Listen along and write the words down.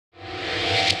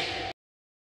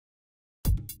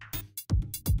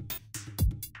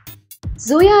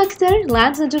Zoya Akhtar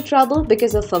lands into trouble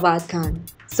because of Fawad Khan.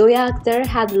 Zoya Akhtar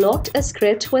had locked a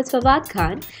script with Fawad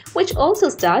Khan, which also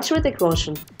stars Hrithik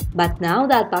Roshan. But now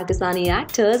that Pakistani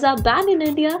actors are banned in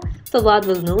India, Fawad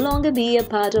will no longer be a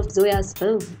part of Zoya's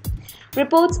film.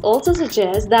 Reports also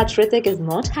suggest that Hrithik is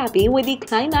not happy with the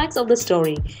climax of the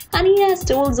story and he has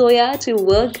told Zoya to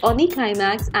work on the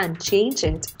climax and change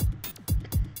it.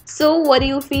 So, what do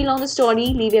you feel on the story?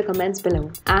 Leave your comments below.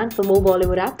 And for more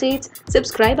Bollywood updates,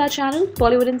 subscribe our channel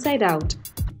Bollywood Inside Out.